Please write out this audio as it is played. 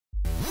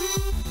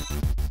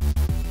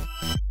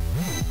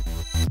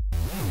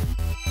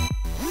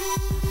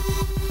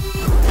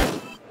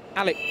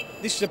Alec,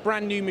 this is a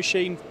brand new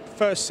machine,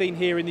 first seen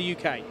here in the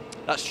UK.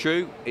 That's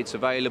true. It's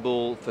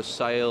available for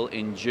sale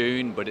in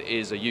June, but it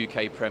is a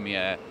UK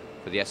premiere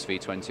for the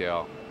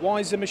SV20R. Why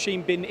has the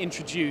machine been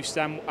introduced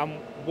and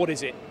what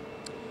is it?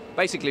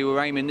 Basically,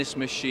 we're aiming this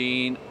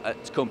machine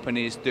at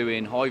companies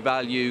doing high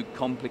value,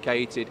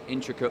 complicated,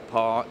 intricate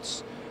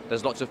parts.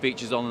 There's lots of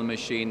features on the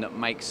machine that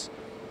makes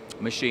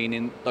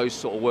machining those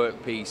sort of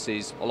work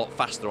pieces a lot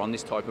faster on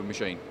this type of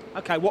machine.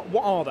 Okay, what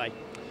are they?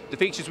 The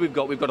features we've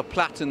got a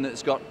platen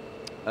that's got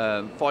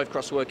 5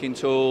 cross-working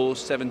tools,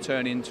 7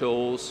 turning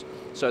tools,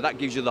 so that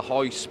gives you the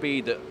high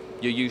speed that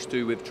you're used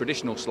to with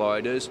traditional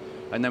sliders.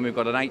 And then we've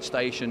got an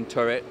 8-station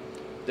turret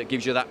that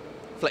gives you that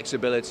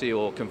flexibility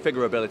or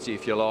configurability,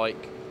 if you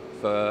like,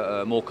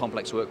 for more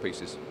complex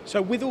workpieces.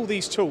 So with all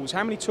these tools,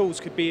 how many tools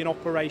could be in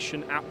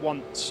operation at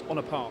once on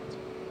a part?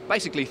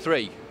 Basically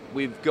 3.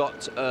 We've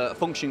got a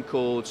function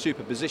called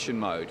superposition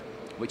mode,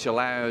 which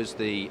allows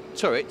the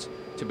turret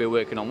to be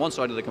working on one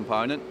side of the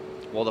component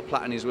while the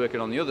platen is working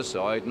on the other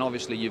side, and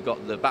obviously you've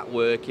got the back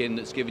working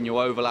that's giving you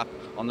overlap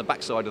on the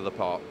back side of the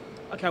part.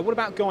 Okay, what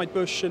about guide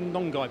bush and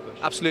non-guide bush?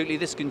 Absolutely,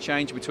 this can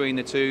change between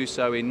the two.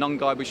 So in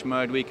non-guide bush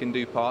mode we can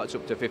do parts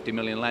up to 50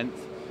 mm in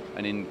length,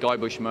 and in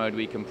guide bush mode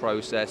we can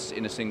process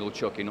in a single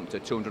chuck in up to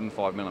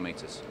 205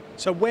 mm.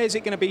 So where's it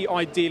going to be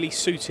ideally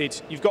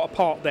suited? You've got a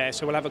part there,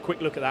 so we'll have a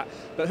quick look at that,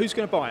 but who's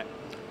going to buy it?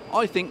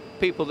 I think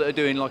people that are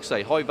doing, like I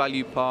say, high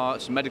value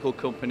parts, medical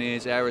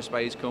companies,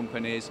 aerospace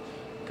companies,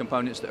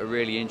 components that are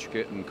really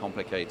intricate and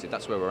complicated.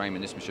 That's where we're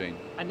aiming this machine.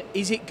 And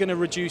is it going to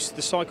reduce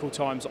the cycle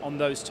times on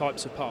those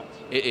types of parts?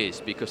 It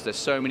is, because there's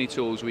so many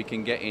tools we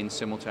can get in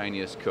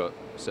simultaneous cut,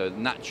 so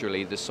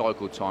naturally the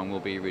cycle time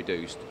will be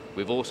reduced.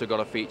 We've also got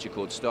a feature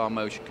called star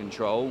motion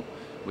control,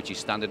 which is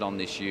standard on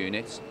this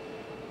unit.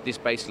 This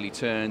basically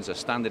turns a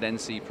standard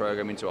NC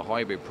program into a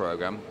hybrid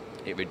program.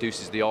 It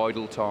reduces the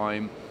idle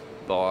time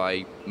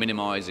by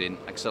minimising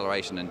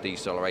acceleration and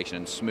deceleration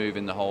and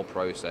smoothing the whole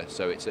process.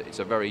 So it's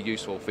a very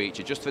useful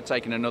feature just for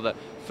taking another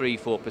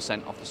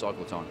 3–4% off the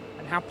cycle time.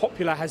 And how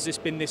popular has this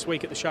been this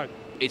week at the show?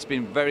 It's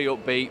been very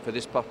upbeat for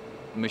this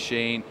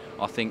machine.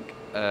 I think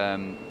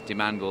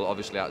demand will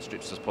obviously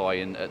outstrip supply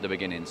at the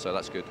beginning, so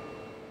that's good.